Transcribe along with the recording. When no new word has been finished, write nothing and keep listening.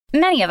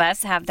Many of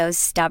us have those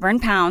stubborn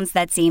pounds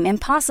that seem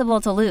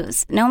impossible to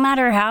lose, no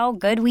matter how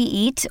good we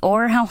eat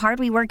or how hard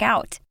we work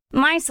out.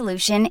 My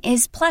solution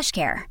is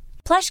PlushCare.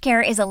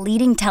 PlushCare is a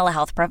leading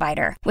telehealth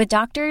provider with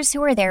doctors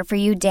who are there for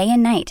you day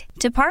and night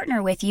to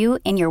partner with you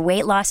in your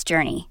weight loss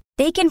journey.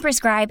 They can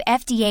prescribe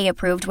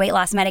FDA-approved weight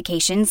loss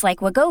medications like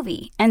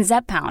Wegovy and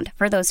Zepbound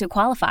for those who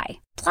qualify.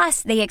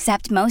 Plus, they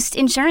accept most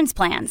insurance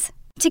plans.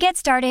 To get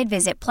started,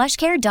 visit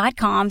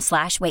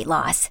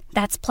plushcare.com/weightloss.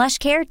 That's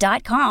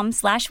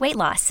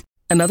plushcare.com/weightloss.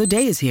 Another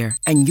day is here,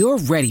 and you're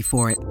ready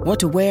for it. What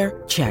to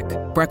wear? Check.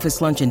 Breakfast,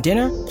 lunch, and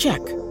dinner?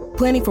 Check.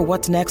 Planning for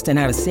what's next and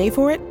how to save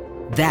for it?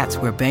 That's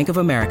where Bank of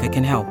America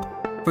can help.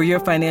 For your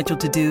financial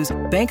to-dos,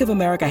 Bank of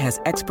America has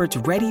experts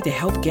ready to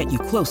help get you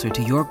closer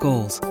to your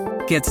goals.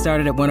 Get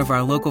started at one of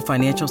our local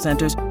financial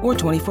centers or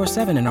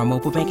 24/7 in our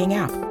mobile banking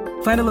app.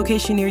 Find a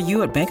location near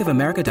you at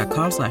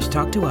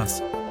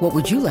bankofamerica.com/talktous. What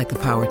would you like the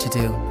power to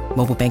do?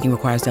 Mobile banking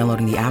requires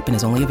downloading the app and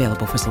is only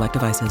available for select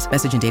devices.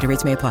 Message and data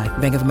rates may apply.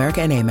 Bank of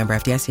America N.A., member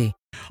FDIC.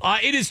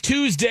 It is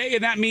Tuesday,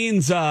 and that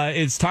means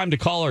it's time to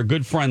call our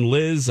good friend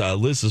Liz.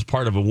 Liz is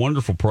part of a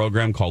wonderful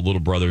program called Little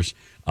Brothers,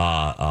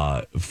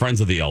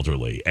 Friends of the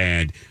Elderly.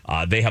 And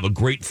they have a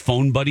great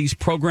Phone Buddies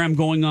program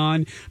going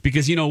on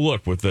because,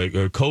 look, with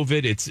the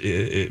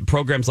COVID,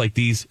 programs like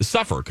these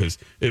suffer because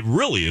it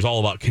really is all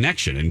about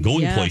connection and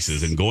going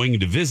places and going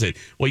to visit.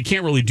 Well, you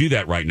can't really do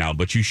that right now,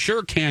 but you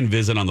sure can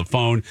visit on the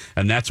phone,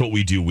 and that's what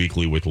we do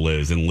weekly with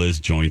Liz. And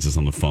Liz joins us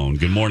on the phone.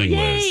 Good morning,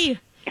 Liz.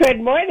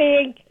 Good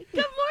morning.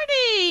 Good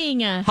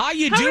morning. How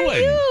you doing? How are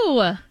you?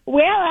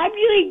 Well, I'm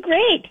doing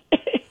great.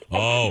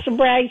 Oh,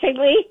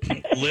 surprisingly.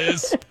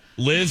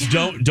 Liz,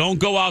 don't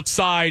go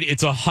outside.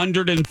 It's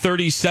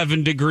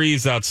 137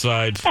 degrees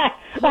outside. I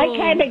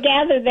kind of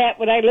gathered that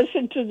when I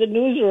listened to the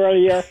news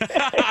earlier.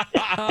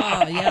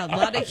 Oh, yeah, a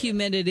lot of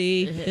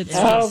humidity. It's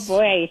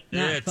boy.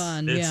 Not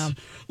fun, yeah.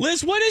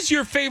 Liz, what is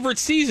your favorite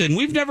season?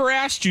 We've never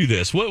asked you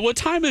this. What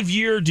time of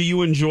year do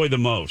you enjoy the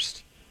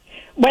most?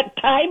 What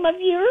time of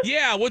year?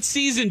 Yeah, what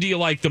season do you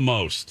like the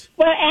most?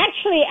 Well,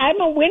 actually,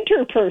 I'm a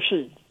winter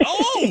person.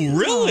 Oh,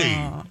 really?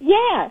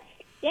 Yeah.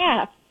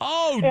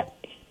 Oh,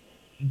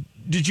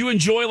 did you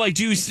enjoy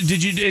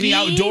did you any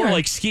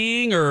outdoor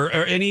skiing or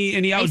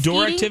any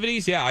outdoor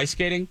activities? Yeah, ice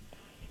skating.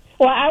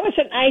 Well, I was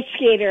an ice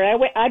skater.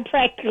 I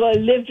practically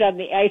lived on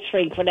the ice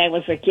rink when I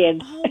was a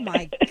kid. Oh,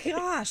 my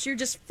gosh. You're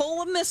just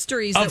full of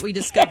mysteries that we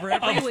discover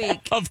every week.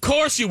 Of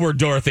course you were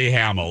Dorothy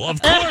Hamill.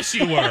 Of course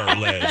you were,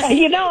 Liz.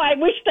 I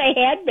wished I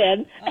had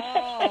been.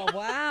 Oh,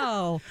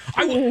 wow.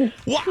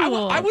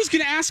 I was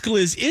going to ask,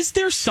 Liz, is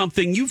there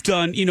something you've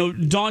done?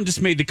 Dawn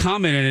just made the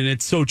comment, and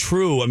it's so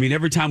true. I mean,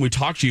 every time we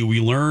talk to you, we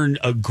learn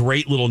a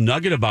great little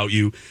nugget about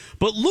you.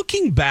 But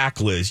looking back,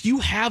 Liz,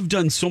 you have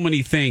done so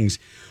many things.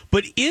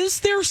 But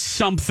is there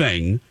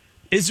something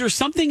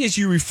as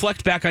you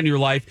reflect back on your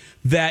life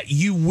that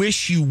you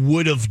wish you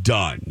would have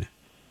done?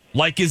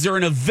 Like, is there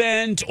an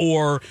event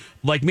or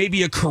like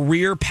maybe a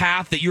career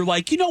path that you're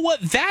like, you know what,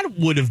 that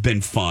would have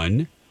been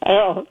fun?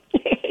 Oh,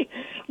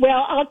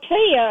 well, I'll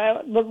tell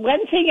you, the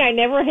one thing I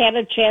never had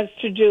a chance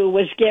to do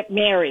was get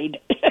married.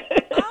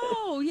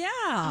 Oh,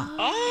 yeah.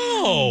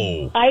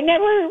 Oh. I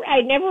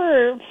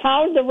never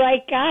found the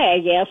right guy, I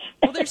guess.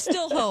 Well, there's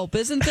still hope,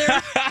 isn't there?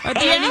 Are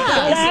there any Well,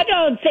 goals? I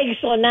don't think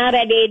so, not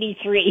at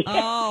 83.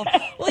 Oh,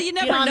 well, you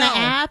never Get on know. the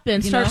app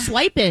and start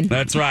swiping.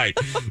 That's right.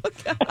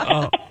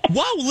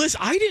 Wow, Liz,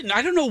 I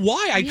don't know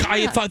why.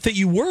 I thought that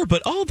you were,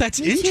 but that's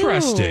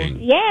interesting.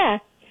 Yeah.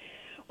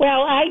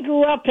 Well, I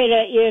grew up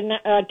in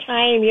a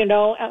time,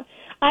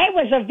 I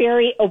was a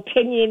very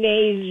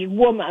opinionated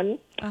woman.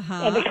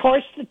 Uh-huh. And, of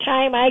course, the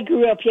time I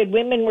grew up in,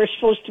 women were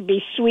supposed to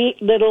be sweet,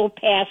 little,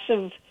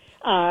 passive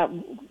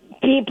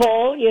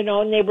people,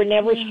 and they were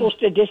never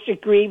supposed to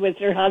disagree with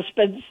their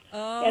husbands.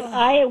 Oh. And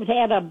I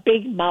had a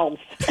big mouth.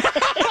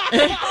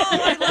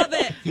 I love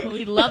it.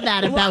 We love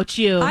that about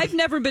you. I've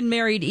never been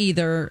married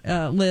either,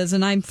 Liz,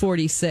 and I'm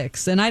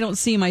 46, and I don't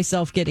see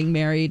myself getting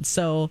married.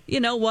 So, you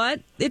know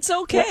what? It's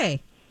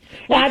okay.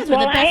 Well, I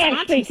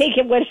actually think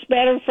it was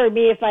better for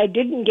me if I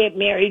didn't get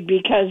married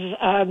because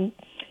I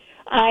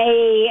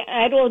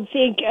don't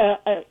think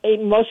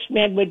most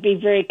men would be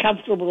very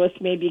comfortable with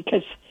me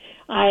because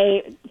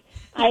I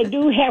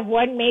do have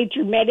one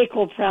major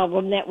medical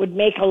problem that would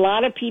make a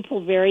lot of people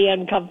very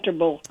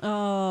uncomfortable.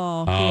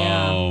 Oh,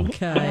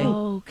 yeah.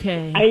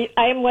 Okay.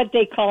 I'm what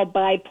they call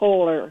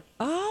bipolar.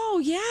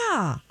 Oh,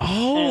 yeah.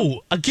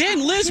 Oh,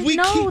 again, Liz, we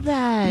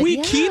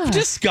keep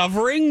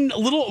discovering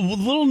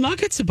little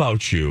nuggets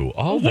about you.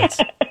 Oh,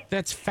 that's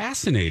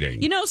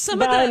fascinating. It is,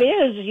 but I've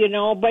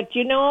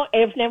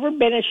never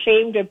been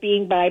ashamed of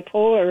being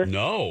bipolar.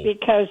 No.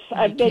 Because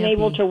I've been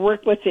able to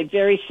work with it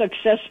very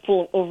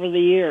successful over the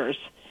years.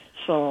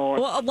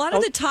 Well, a lot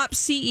of the top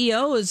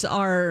CEOs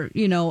are,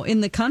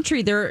 in the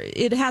country.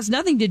 It has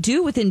nothing to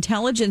do with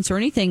intelligence or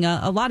anything.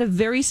 A lot of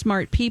very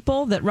smart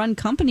people that run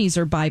companies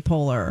are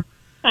bipolar.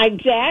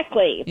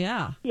 Exactly.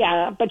 Yeah.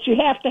 Yeah, but you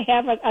have to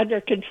have it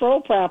under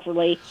control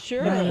properly.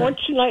 Sure. But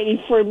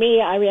fortunately for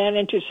me, I ran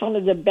into some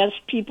of the best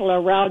people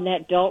around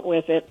that dealt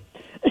with it.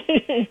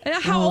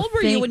 How old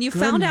were you when you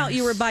found out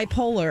you were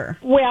bipolar?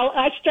 Well,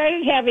 I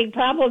started having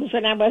problems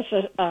when I was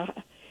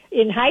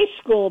in high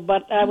school,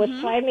 but I was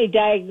finally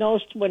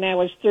diagnosed when I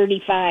was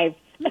 35.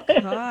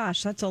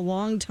 Gosh, that's a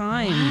long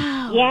time.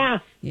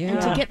 Wow. Yeah.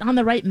 And to get on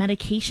the right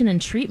medication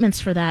and treatments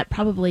for that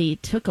probably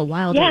took a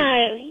while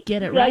to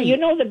get it right. You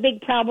know, the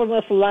big problem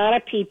with a lot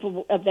of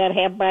people that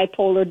have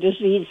bipolar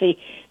disease,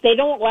 they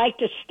don't like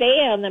to stay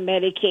on the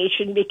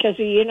medication because,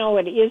 you know,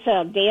 it is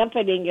a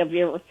dampening of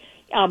your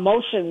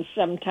emotions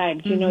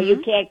sometimes. You know,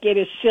 you can't get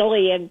as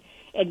silly and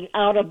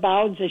out of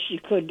bounds as you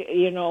could,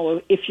 you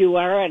know, if you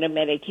are on a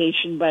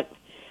medication. But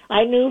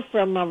I knew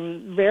from a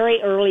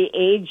very early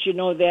age, you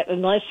know, that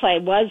unless I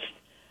was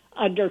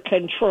under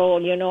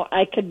control, you know,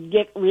 I could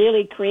get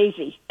really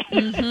crazy.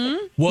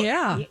 Well,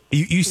 yeah.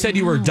 You said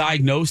you were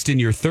diagnosed in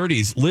your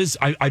 30s. Liz,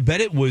 I bet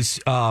it was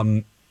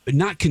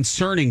not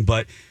concerning,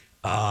 but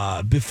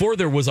before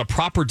there was a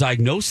proper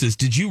diagnosis,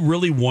 did you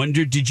really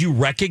wonder, did you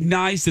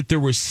recognize that there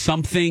was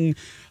something,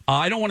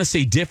 I don't want to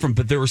say different,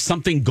 but there was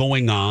something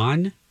going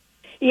on?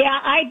 Yeah,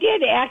 I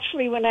did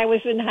actually when I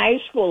was in high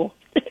school.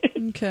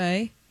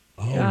 Okay.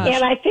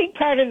 And I think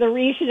part of the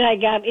reason I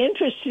got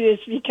interested is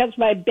because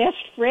my best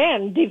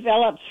friend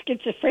developed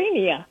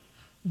schizophrenia.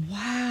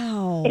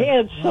 Wow.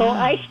 And so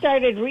I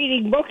started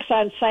reading books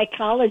on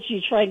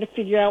psychology trying to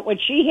figure out what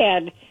she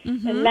had.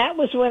 And that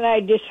was when I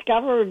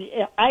discovered,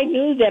 I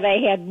knew that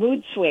I had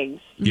mood swings.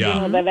 Yeah.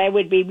 You know, that I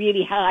would be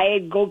really high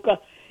and go,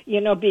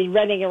 you know, be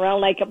running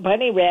around like a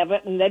bunny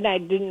rabbit, and then I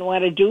didn't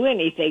want to do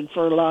anything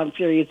for long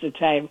periods of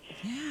time.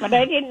 Yeah. But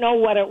I didn't know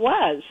what it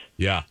was.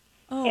 Yeah.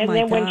 Oh, and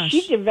then when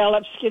she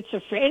developed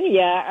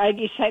schizophrenia, I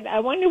decided, I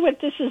wonder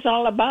what this is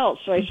all about.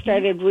 So I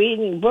started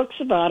reading books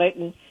about it,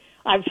 and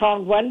I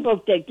found one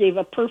book that gave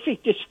a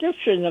perfect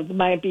description of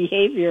my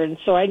behavior, and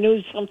so I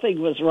knew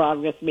something was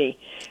wrong with me.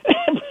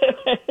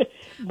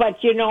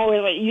 But, you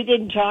know, you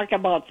didn't talk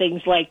about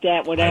things like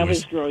that when I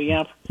was growing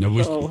up.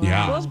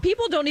 Well,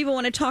 people don't even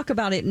want to talk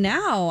about it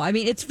now. I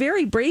mean, it's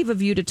very brave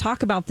of you to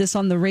talk about this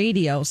on the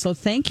radio, so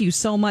thank you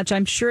so much.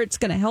 I'm sure it's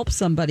going to help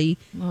somebody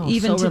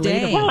even so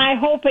today. relatable. Well, I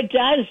hope it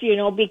does, you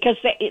know, because,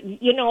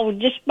 you know,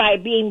 just by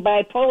being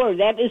bipolar,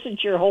 that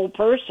isn't your whole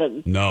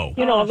person. No.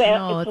 You know,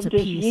 it's it's a a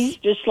disease piece.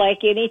 just like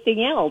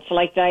anything else,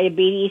 like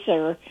diabetes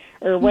or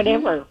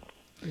whatever.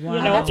 Wow.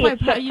 You know, That's why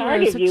it's a you part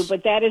were of you, such-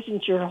 but that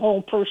isn't your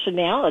whole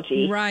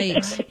personality.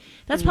 Right.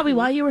 That's probably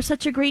why you were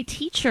such a great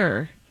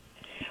teacher.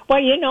 Well,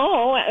 you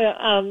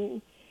know,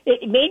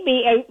 it made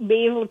me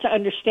be able to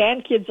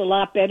understand kids a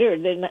lot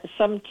better than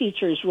some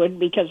teachers would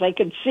because I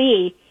could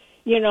see,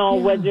 you know,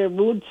 what their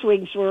mood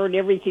swings were and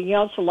everything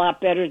else a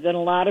lot better than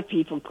a lot of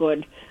people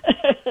could.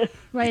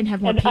 Right, and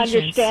have more and patience.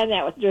 understand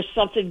that there's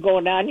something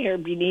going on here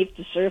beneath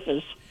the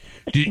surface.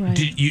 Did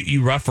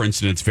you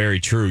referenced, and it's very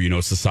true, you know,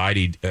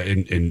 society,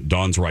 and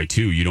Dawn's right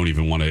too, you don't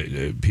even want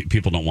to,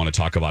 people don't want to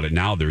talk about it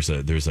now. There's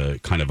a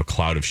kind of a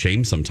cloud of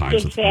shame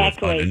sometimes with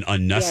an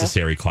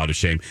unnecessary cloud of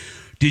shame.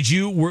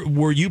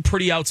 Were you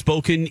pretty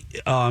outspoken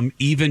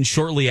even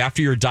shortly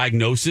after your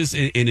diagnosis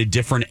in a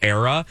different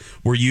era?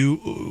 Were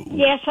you?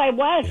 Yes, I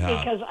was,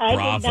 because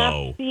I did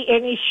not see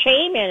any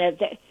shame in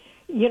it.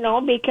 You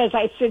know, because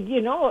I said,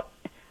 you know,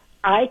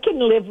 I can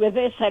live with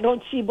this. I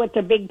don't see what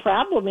the big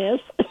problem is.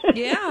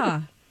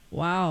 Yeah.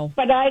 Wow.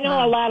 But I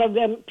know a lot of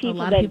them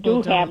people that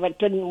do have it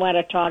didn't want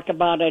to talk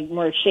about it,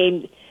 more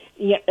ashamed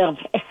of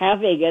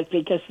having it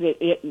because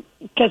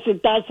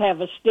it does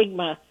have a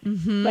stigma.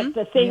 But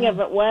the thing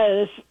of it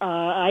was,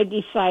 I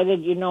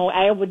decided, you know,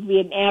 I would be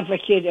an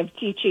advocate of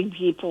teaching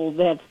people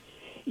that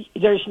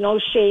there's no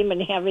shame in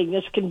having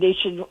this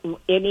condition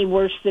any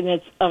worse than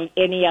it's of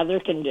any other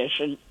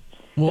condition.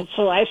 Well,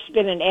 so I've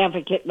been an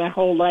advocate my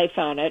whole life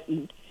on it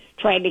and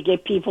trying to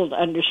get people to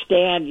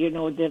understand, you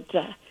know,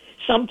 that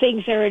some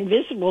things are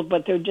invisible,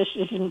 but they're just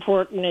as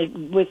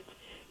important with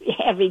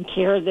having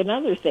care than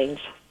other things.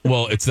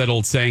 Well, it's that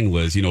old saying,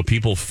 Liz, you know,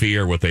 people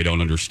fear what they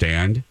don't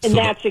understand. And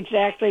that's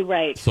exactly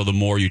right. So the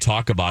more you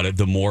talk about it,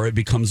 the more it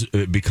becomes,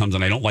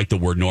 and I don't like the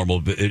word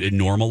normal, but it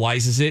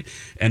normalizes it.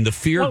 And the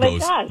fear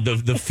goes,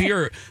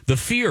 the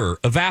fear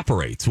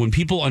evaporates. When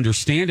people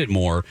understand it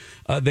more,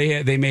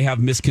 they may have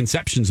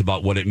misconceptions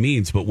about what it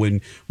means. But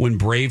when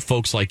brave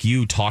folks like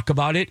you talk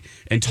about it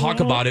and talk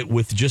about it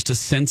with just a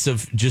sense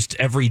of just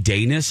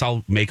everydayness,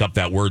 I'll make up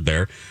that word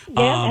there.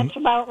 Yeah, that's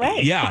about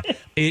right. Yeah,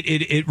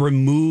 it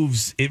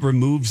removes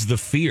the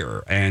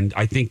fear, and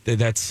I think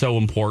that's so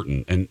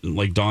important. And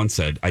like Dawn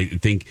said, I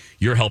think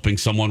you're helping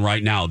someone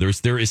right now.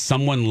 There is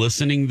someone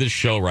listening to the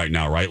show right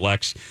now, right,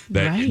 Lex?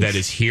 That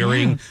is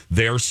hearing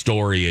their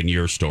story and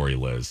your story,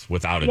 Liz,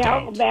 without a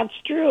doubt. Yeah, that's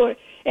true.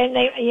 And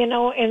they, you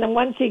know, and the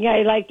one thing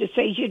I like to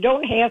say is you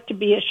don't have to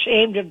be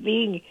ashamed of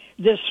being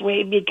this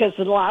way, because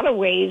in a lot of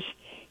ways,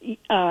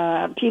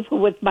 people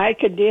with my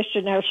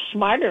condition are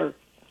smarter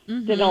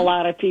than a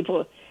lot of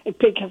people.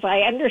 Because I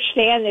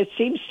understand it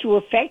seems to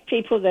affect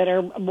people that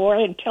are more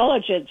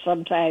intelligent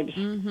sometimes.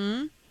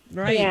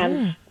 Right.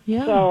 And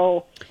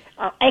so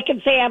I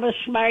can say I'm a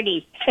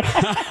smarty.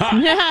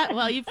 Yeah,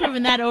 well, you've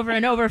proven that over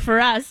and over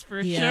for us,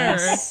 for sure.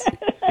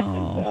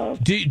 Wow.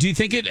 Do you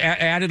think it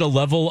added a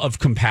level of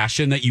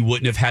compassion that you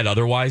wouldn't have had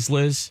otherwise,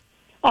 Liz?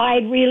 I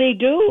really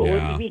do,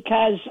 Yeah.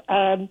 because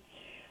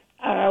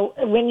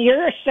when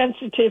you're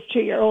sensitive to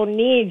your own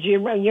needs,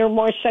 you're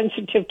more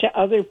sensitive to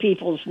other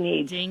people's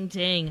needs. Ding,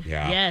 ding.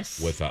 Yeah. Yes.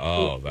 With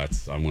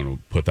I'm going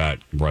to put that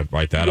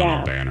write that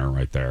on a banner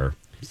right there.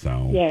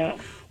 So yeah.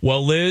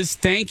 Well, Liz,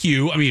 thank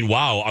you. I mean,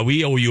 wow,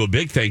 we owe you a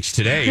big thanks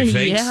today.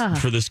 Thanks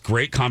for this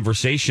great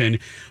conversation.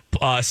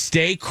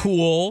 Stay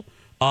cool.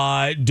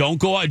 Don't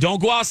go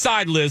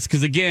outside, Liz,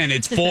 because again,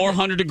 it's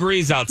 400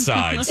 degrees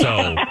outside.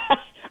 So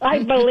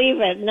I believe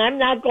it, and I'm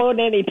not going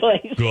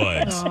anyplace.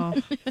 Good.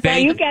 Now,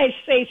 you guys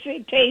stay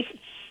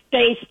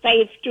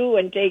safe too,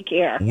 and take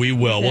care. We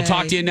will. Okay. We'll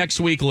talk to you next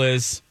week,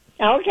 Liz.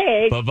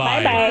 Okay.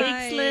 Bye-bye. Bye-bye.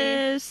 Thanks,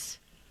 Liz.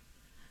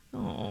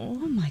 Oh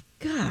my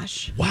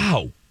gosh.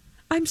 Wow.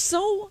 I'm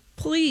so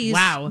pleased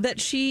that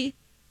she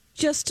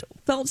just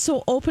felt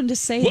so open to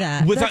say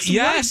that. What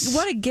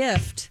a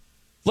gift.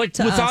 Like,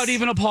 without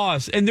even a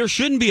pause. And there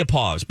shouldn't be a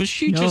pause. But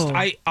she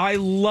I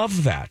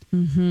love that.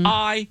 Mm-hmm.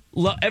 I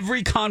love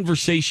every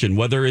conversation,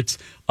 whether it's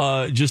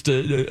just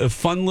a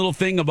fun little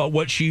thing about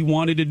what she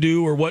wanted to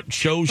do or what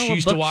shows she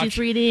used to watch. She's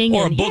reading,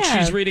 or a book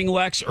she's reading,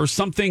 Lex, or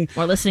something.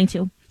 Or listening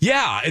to.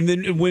 Yeah, and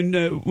then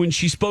when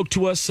she spoke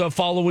to us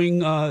following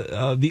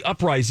the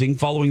uprising,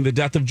 following the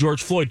death of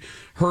George Floyd,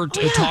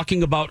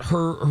 talking about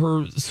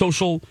her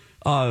social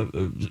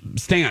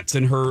stance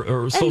and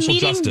her social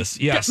justice.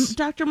 Yes,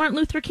 Dr. Martin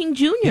Luther King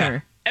Jr. Yeah.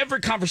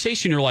 Every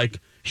conversation, you're like,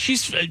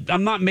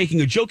 I'm not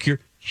making a joke here.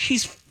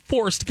 She's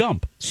Forrest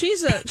Gump.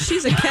 She's a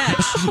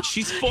catch.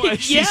 She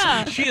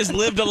has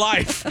lived a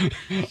life.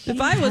 If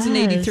I was an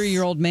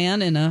 83-year-old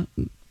man in a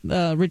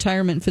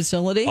retirement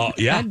facility,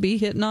 I'd be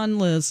hitting on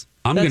Liz.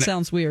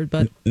 Sounds weird,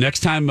 but next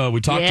time we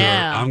talk to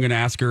her, I'm going to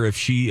ask her if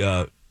she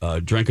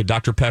drank a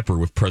Dr. Pepper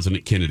with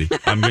President Kennedy.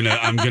 I'm gonna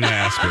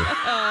ask her.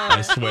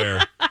 I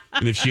swear.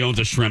 And if she owns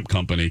a shrimp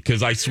company,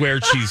 because I swear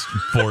she's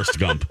Forrest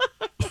Gump.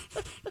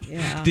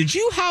 Yeah. Did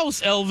you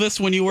house Elvis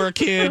when you were a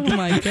kid? Oh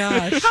my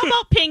gosh! How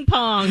about ping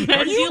pong?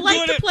 Do you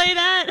like to play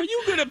that? Are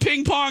you good at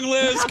ping pong,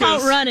 Liz? How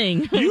about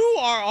running? You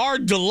are our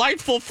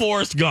delightful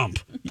Forrest Gump.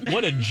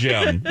 What a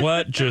gem!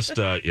 What just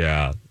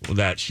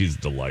she's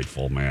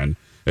delightful, man.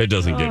 It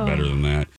doesn't get better than that.